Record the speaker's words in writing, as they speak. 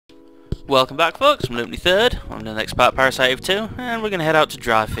Welcome back, folks. I'm Luke Third. I'm the next part of Parasite 2, and we're going to head out to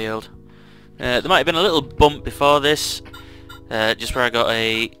Dryfield. There might have been a little bump before this, just where I got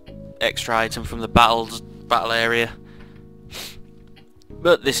a extra item from the battle area.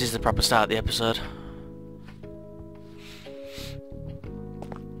 But this is the proper start of the episode.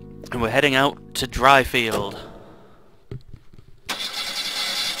 And we're heading out to Dryfield.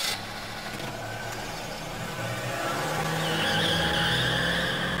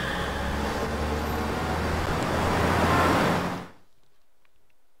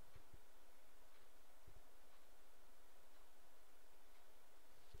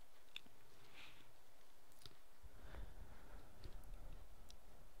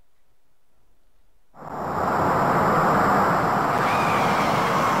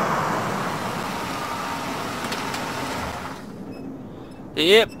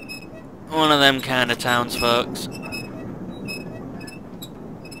 Yep, one of them kind of towns, folks.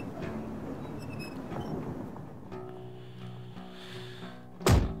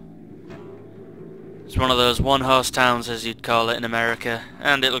 It's one of those one-horse towns, as you'd call it in America,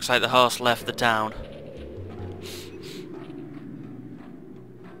 and it looks like the horse left the town.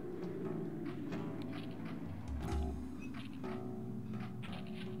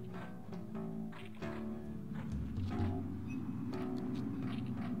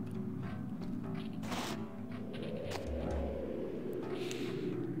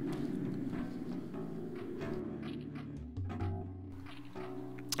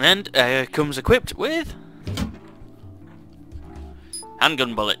 And comes equipped with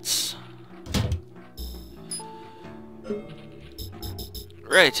handgun bullets.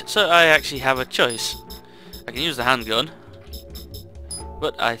 Right, so I actually have a choice. I can use the handgun,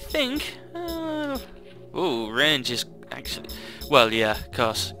 but I think... ooh, range is actually... well, yeah, of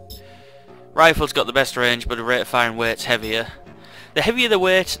course. Rifle's got the best range, but the rate of firing weight's heavier. The heavier the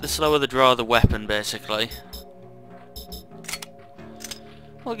weight, the slower the draw of the weapon, basically.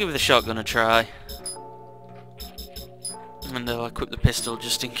 I'll give the shotgun a try. And I'll equip the pistol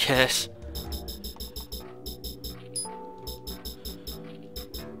just in case.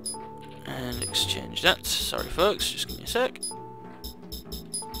 And exchange that. Sorry folks, just give me a sec.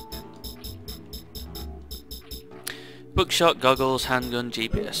 Bookshot, goggles, handgun,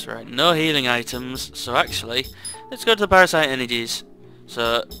 GPS. Right, no healing items. So actually, let's go to the Parasite energies.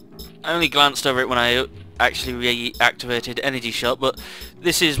 So, I only glanced over it when I actually reactivated energy shot, but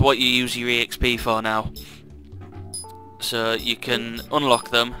this is what you use your EXP for now. So you can unlock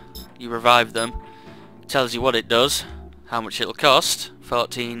them, you revive them, it tells you what it does, how much it'll cost,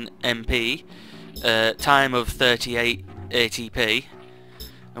 14 MP, time of 38 ATP,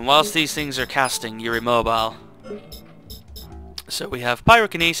 and whilst these things are casting, you're immobile. So we have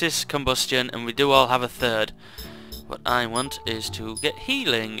pyrokinesis, combustion, and we do all have a third. What I want is to get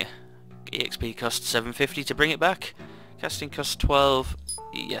healing. EXP costs 750 to bring it back. Casting costs 12.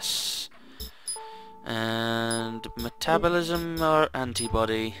 Yes. And metabolism or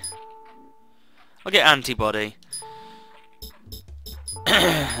antibody? I'll get antibody.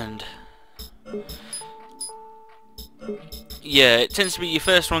 And yeah, it tends to be your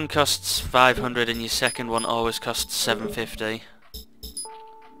first one costs 500 and your second one always costs 750.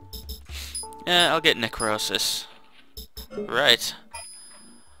 Yeah, I'll get necrosis. Right.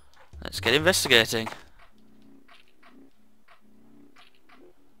 Let's get investigating.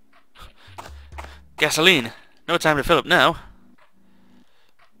 Gasoline. No time to fill up now.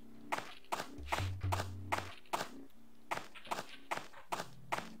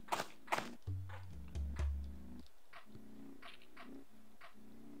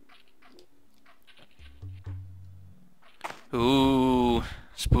 Ooh,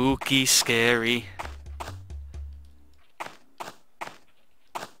 spooky, scary.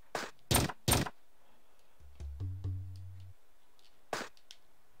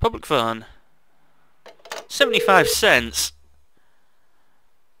 Public phone. 75 cents.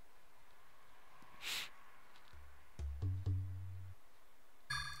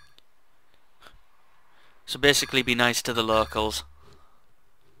 So basically be nice to the locals.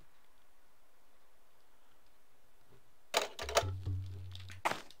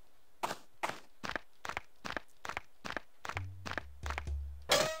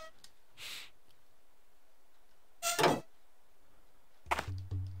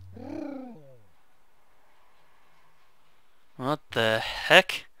 What the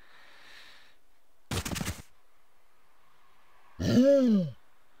heck? Huh.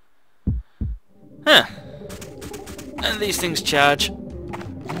 And these things charge.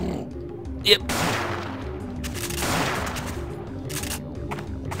 Yep.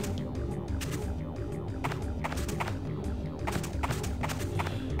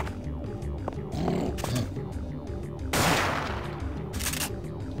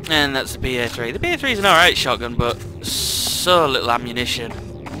 And that's the PA3. The PA3 is an alright shotgun, but so little ammunition.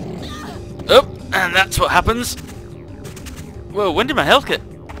 Oh, and that's what happens. Whoa, when did my health get...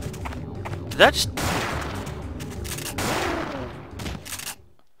 Did that just...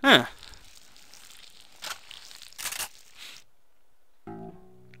 Huh.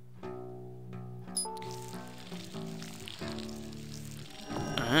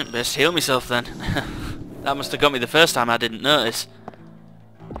 Alright, best heal myself then. That must have got me the first time I didn't notice.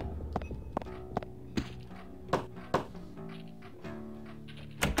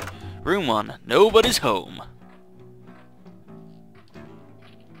 Room 1. Nobody's home.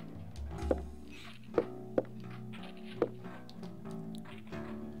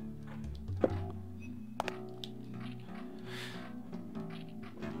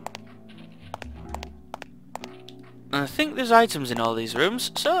 I think there's items in all these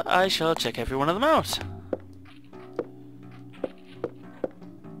rooms, so I shall check every one of them out.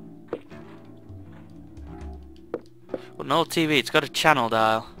 Well, an old TV, it's got a channel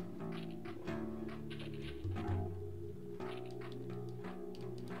dial.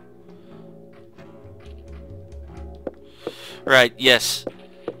 Right, yes.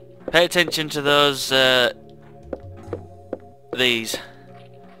 Pay attention to those, these.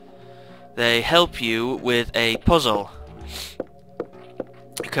 They help you with a puzzle.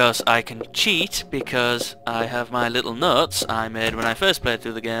 Because I can cheat, because I have my little notes I made when I first played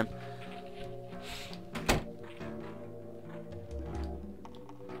through the game.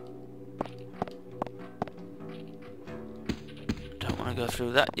 Don't want to go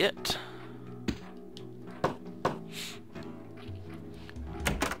through that yet.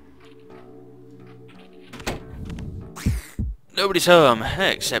 Nobody's home,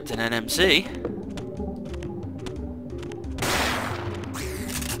 except an NMC.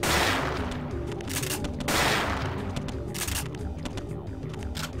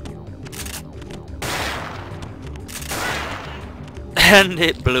 And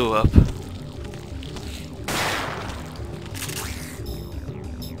it blew up.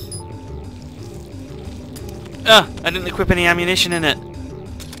 Ah, I didn't equip any ammunition in it.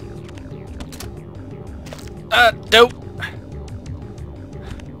 Nope.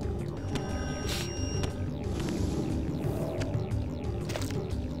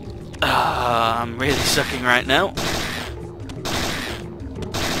 I'm really sucking right now.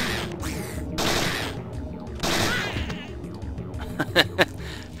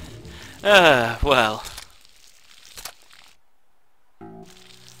 Well.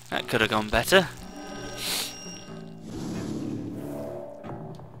 That could have gone better.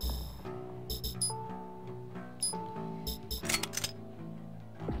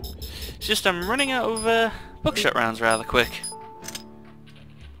 It's just I'm running out of buckshot rounds rather quick.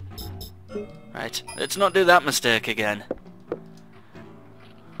 Right, let's not do that mistake again.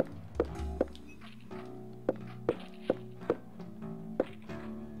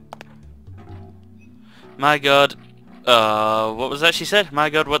 My god. What was that she said? My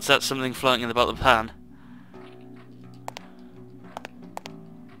god, what's that something floating in the bottom of the pan?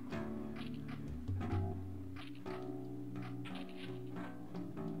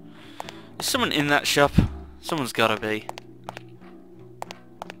 Is someone in that shop? Someone's gotta be.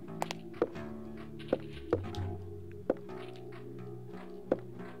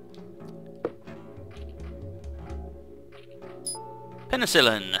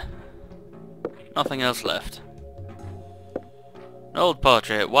 Penicillin. Nothing else left. An old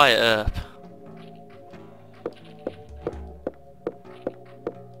portrait, Wyatt Earp.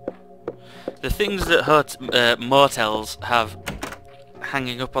 The things that motels have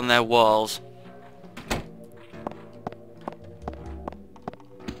hanging up on their walls.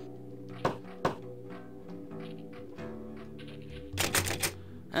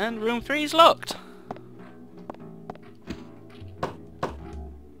 And room 3 is locked.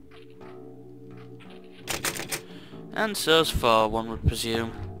 And so's 4, one would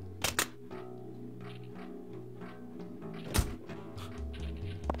presume.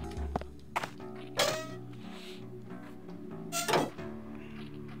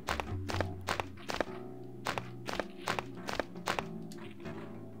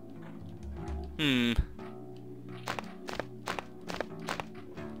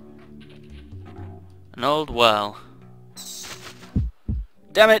 An old well.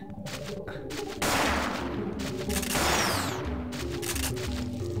 Damn it!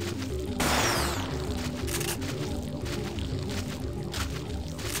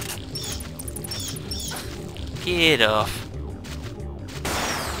 Get off.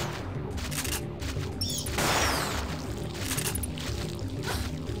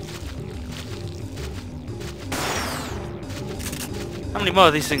 How many more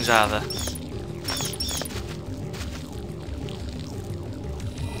of these things are there?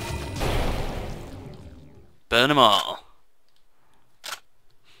 Burn them all.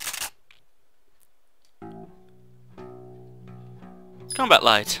 Combat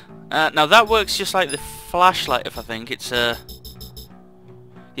light. Now that works just like the flashlight, if I think. It's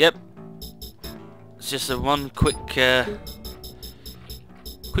yep. It's just a one quick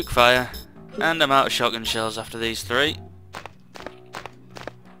fire, and I'm out of shotgun shells after these 3.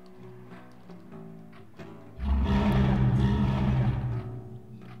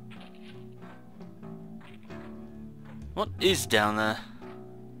 What is down there?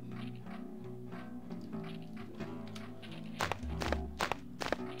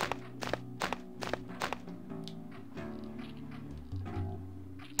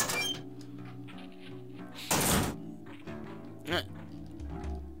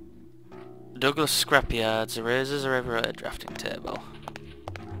 Douglas scrapyards, erasers are everywhere, a drafting table.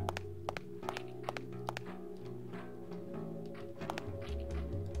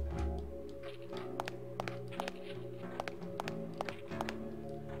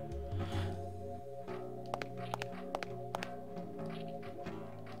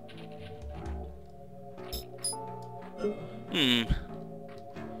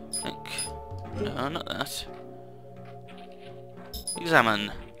 Think. No, not that.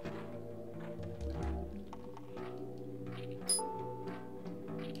 Examine.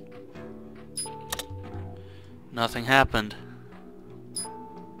 Nothing happened.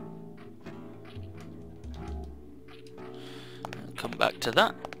 Come back to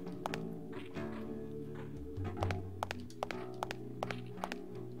that.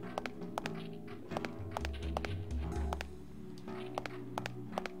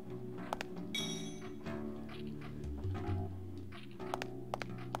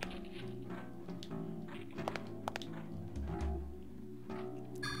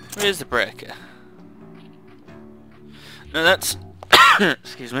 Where's the breaker? No, that's...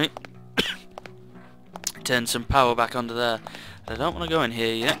 excuse me. Turn some power back onto there. I don't want to go in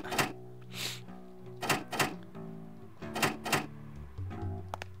here yet.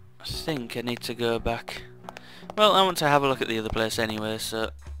 I think I need to go back. Well, I want to have a look at the other place anyway,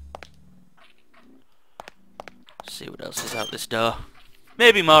 so... see what else is out this door.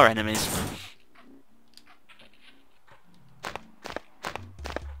 Maybe more enemies.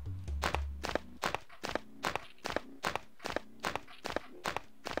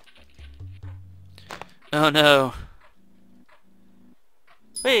 Oh no.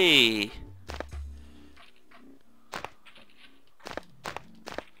 Hey!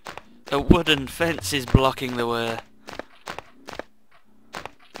 A wooden fence is blocking the way.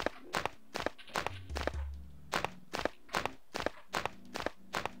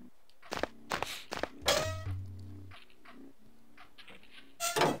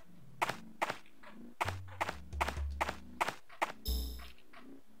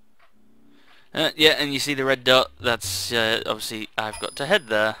 Yeah, and you see the red dot, that's obviously I've got to head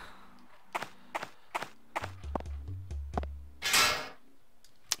there.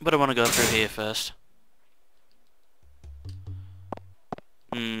 But I want to go through here first.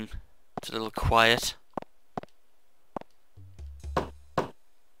 It's a little quiet.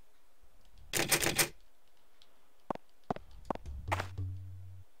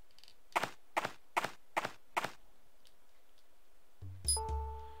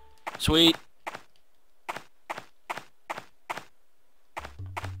 Sweet.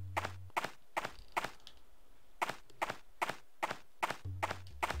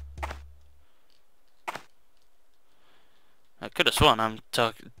 I could have sworn I'm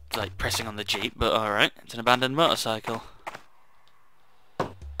like pressing on the Jeep, but alright, it's an abandoned motorcycle.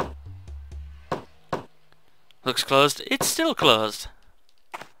 Looks closed. It's still closed.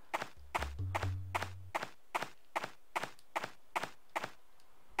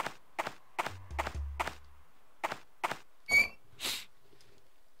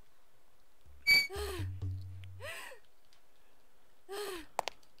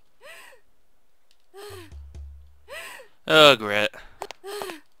 Oh, great.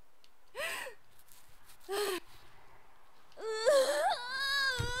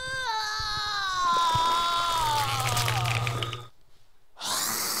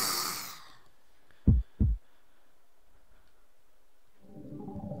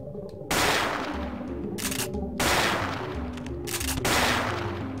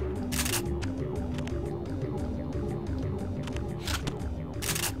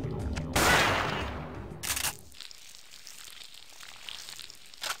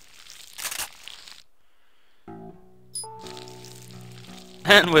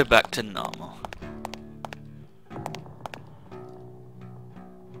 And we're back to normal.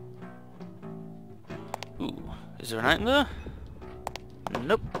 Is there an item there?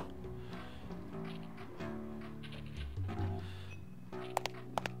 Nope.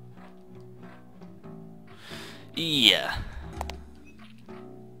 Yeah.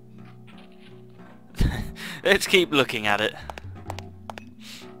 Let's keep looking at it.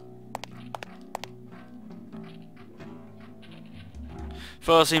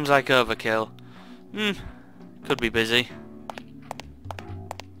 Four seems like overkill. Could be busy.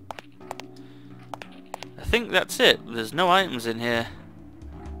 I think that's it. There's no items in here.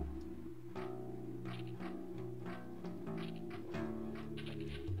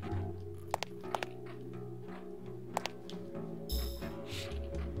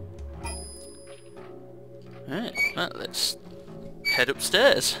 Alright, well, let's head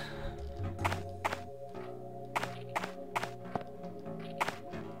upstairs.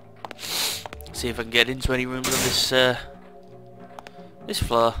 See if I can get into any rooms on this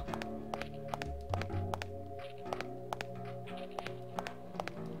floor.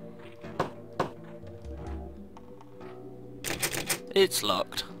 It's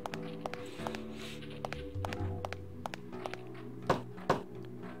locked.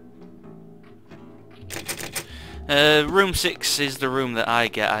 Room 6 is the room that I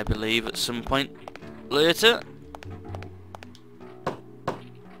get, I believe, at some point later.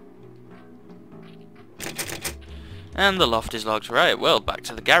 And the loft is locked. Right, well, back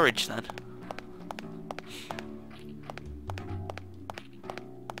to the garage then.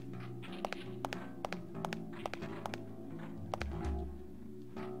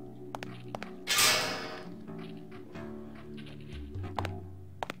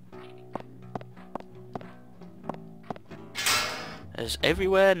 As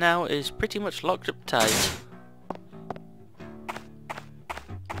everywhere now is pretty much locked up tight.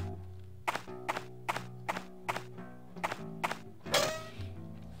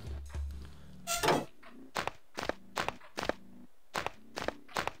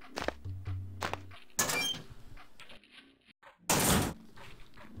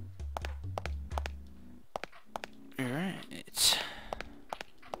 Right.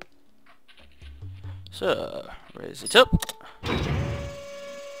 So, raise it up.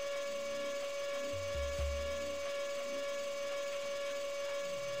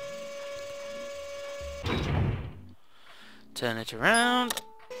 Turn it around.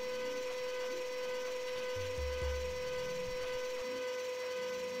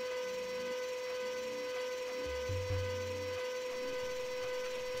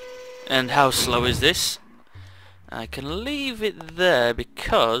 And how slow is this? I can leave it there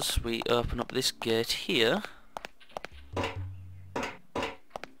because we open up this gate here.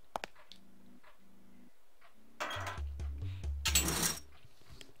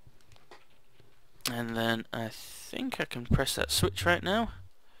 And then I think I can press that switch right now.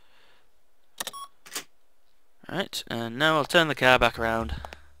 Right, and now I'll turn the car back around.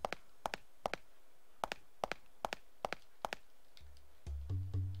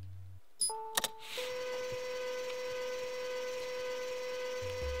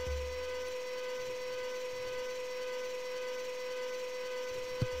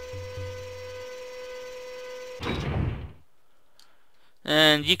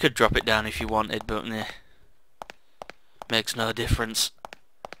 And you could drop it down if you wanted, but nah, makes no difference.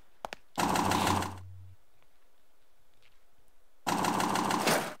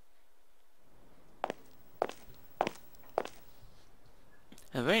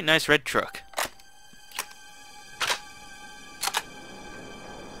 A very nice red truck.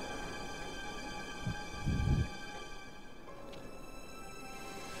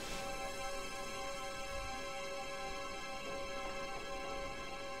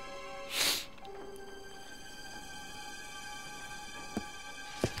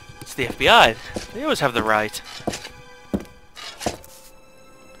 It's the FBI. They always have the right.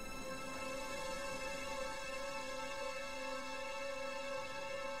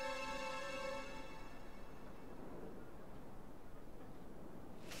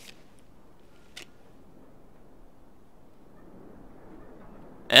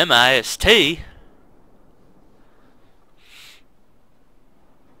 M-I-S-T?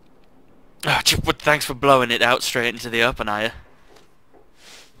 Oh, thanks for blowing it out straight into the open eye.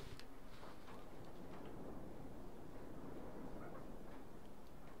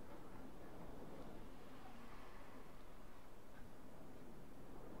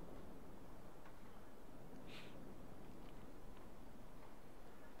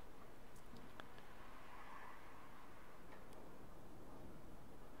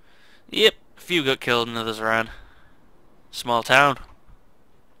 Yep, a few got killed and others ran. Small town.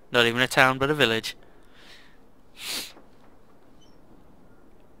 Not even a town, but a village.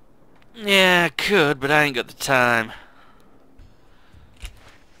 Yeah, I could, but I ain't got the time.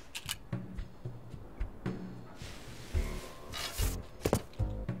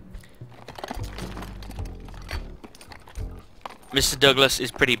 Mr. Douglas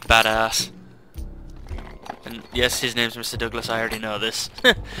is pretty badass. And yes, his name's Mr. Douglas, I already know this.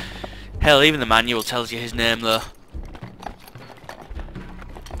 Hell, even the manual tells you his name though.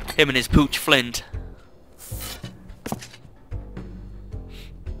 Him and his pooch Flint.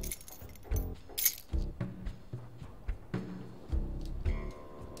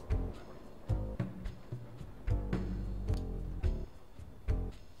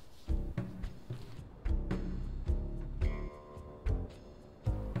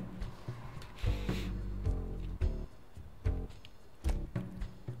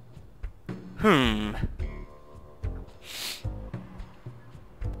 Hmm.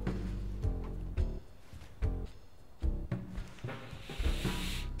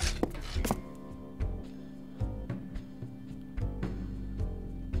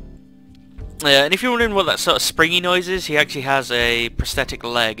 Yeah, and if you're wondering what that sort of springy noise is, he actually has a prosthetic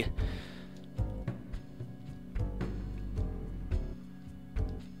leg.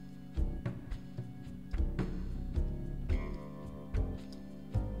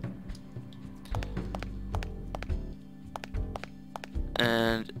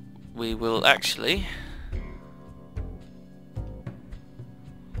 And we will actually...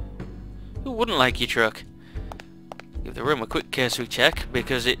 Who wouldn't like your truck? Give the room a quick cursory check,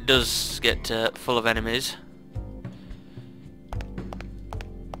 because it does get full of enemies.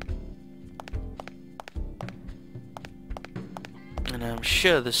 And I'm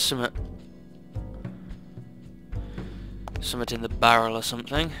sure there's something in the barrel or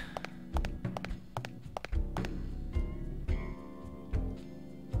something.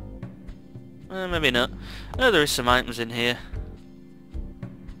 Maybe not. Oh, there is some items in here.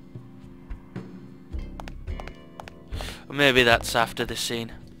 Or maybe that's after this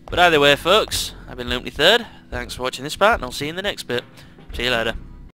scene. But either way, folks, I've been Lumpy Third. Thanks for watching this part, and I'll see you in the next bit. See you later.